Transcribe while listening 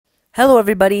Hello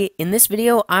everybody, in this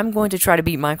video I'm going to try to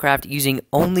beat Minecraft using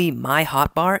only my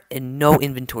hotbar and no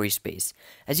inventory space.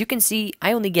 As you can see,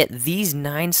 I only get these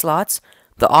 9 slots,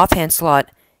 the offhand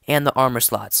slot, and the armor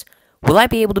slots. Will I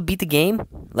be able to beat the game?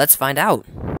 Let's find out.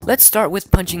 Let's start with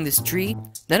punching this tree,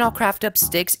 then I'll craft up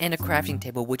sticks and a crafting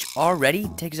table which already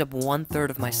takes up 1/3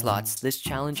 of my slots. This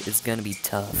challenge is gonna be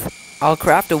tough. I'll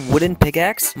craft a wooden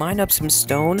pickaxe, mine up some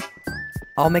stone.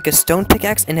 I'll make a stone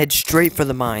pickaxe and head straight for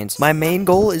the mines. My main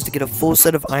goal is to get a full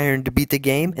set of iron to beat the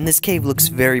game, and this cave looks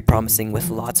very promising with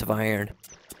lots of iron.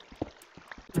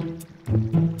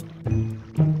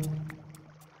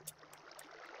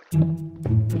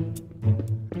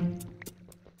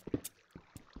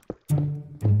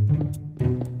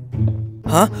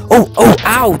 Huh? Oh,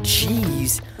 ow,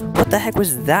 jeez! What the heck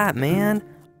was that, man?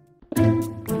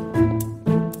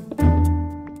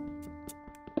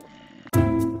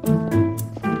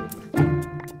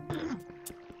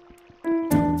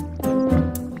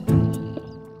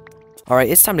 Alright,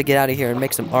 it's time to get out of here and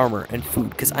make some armor and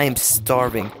food, because I am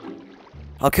starving.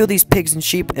 I'll kill these pigs and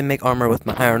sheep and make armor with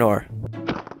my iron ore.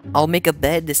 I'll make a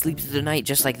bed to sleep through the night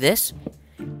just like this.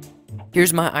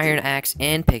 Here's my iron axe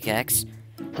and pickaxe.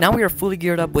 Now we are fully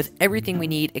geared up with everything we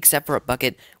need except for a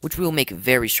bucket, which we will make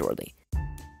very shortly.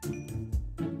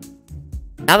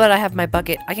 Now that I have my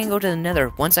bucket, I can go to the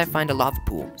nether once I find a lava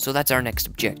pool, so that's our next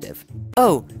objective.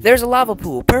 Oh, there's a lava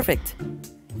pool, perfect!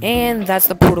 And that's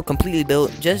the portal completely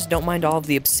built. Just don't mind all of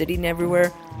the obsidian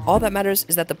everywhere. All that matters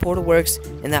is that the portal works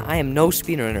and that I am no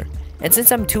speedrunner. And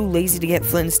since I'm too lazy to get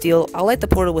flint and steel, I'll light the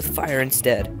portal with fire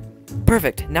instead.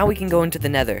 Perfect, now we can go into the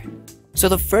nether. So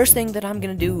the first thing that I'm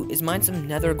gonna do is mine some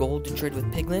nether gold to trade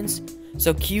with piglins.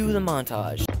 So cue the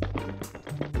montage.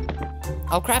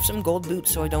 I'll craft some gold boots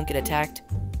so I don't get attacked.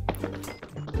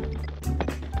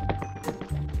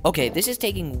 Okay, this is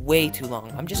taking way too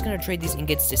long. I'm just gonna trade these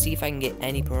ingots to see if I can get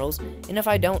any pearls, and if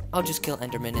I don't, I'll just kill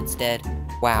endermen instead.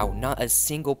 Wow, not a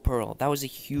single pearl. That was a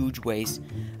huge waste.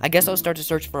 I guess I'll start to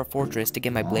search for a fortress to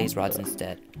get my blaze rods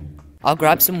instead. I'll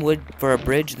grab some wood for a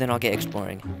bridge, then I'll get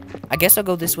exploring. I guess I'll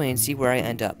go this way and see where I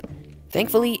end up.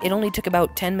 Thankfully, it only took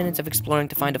about 10 minutes of exploring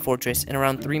to find a fortress, and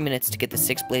around 3 minutes to get the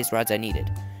 6 blaze rods I needed.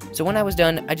 So when I was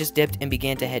done, I just dipped and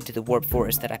began to head to the warp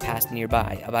forest that I passed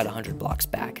nearby, about 100 blocks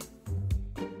back.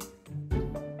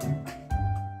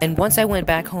 And once I went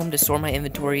back home to store my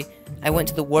inventory, I went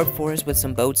to the warp forest with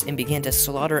some boats and began to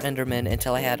slaughter endermen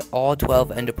until I had all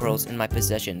 12 ender pearls in my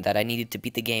possession that I needed to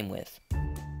beat the game with.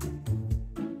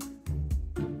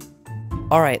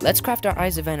 Alright, let's craft our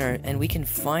Eyes of Ender and we can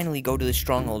finally go to the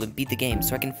stronghold and beat the game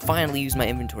so I can finally use my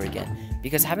inventory again,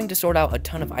 because having to sort out a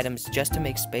ton of items just to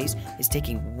make space is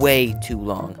taking way too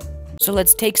long. So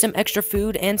let's take some extra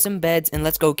food and some beds and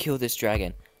let's go kill this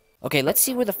dragon. Okay, let's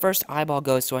see where the first eyeball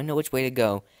goes so I know which way to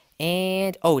go.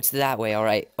 And, oh, it's that way,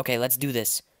 alright. Okay, let's do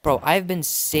this. Bro, I've been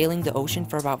sailing the ocean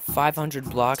for about 500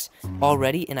 blocks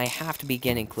already, and I have to be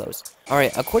getting close.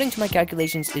 Alright, according to my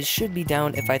calculations, it should be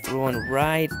down if I throw one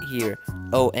right here.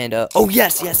 Oh, and, oh,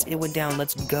 yes, it went down.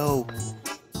 Let's go.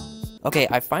 Okay,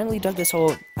 I finally dug this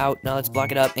hole out. Now let's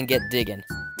block it up and get digging.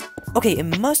 Okay,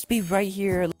 it must be right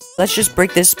here. Let's just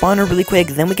break this spawner really quick,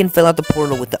 then we can fill out the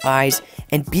portal with the eyes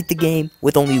and beat the game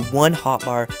with only one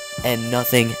hotbar and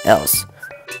nothing else.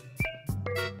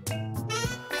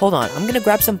 Hold on, I'm gonna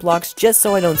grab some blocks just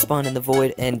so I don't spawn in the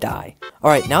void and die.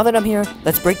 Alright, now that I'm here,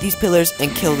 let's break these pillars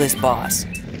and kill this boss.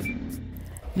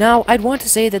 Now, I'd want to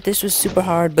say that this was super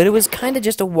hard, but it was kinda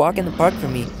just a walk in the park for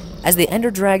me, as the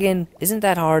enderdragon isn't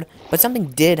that hard, but something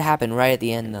did happen right at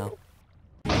the end though.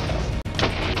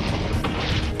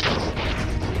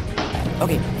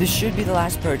 Okay, this should be the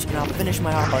last perch, and I'll finish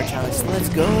my hotbar challenge, so let's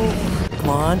go. Come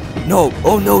on. No.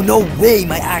 Oh, no way.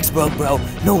 My axe broke, bro.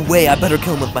 No way. I better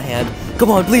kill him with my hand.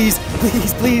 Come on, please.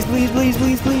 Please.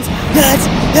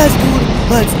 Yes, dude.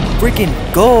 Let's freaking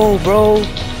go, bro.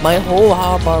 My whole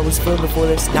hotbar was filled before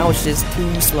this. Now it's just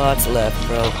 2 slots left,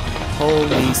 bro.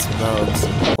 Holy smokes.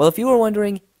 Well, if you were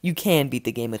wondering, you can beat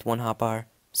the game with one hotbar.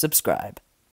 Subscribe.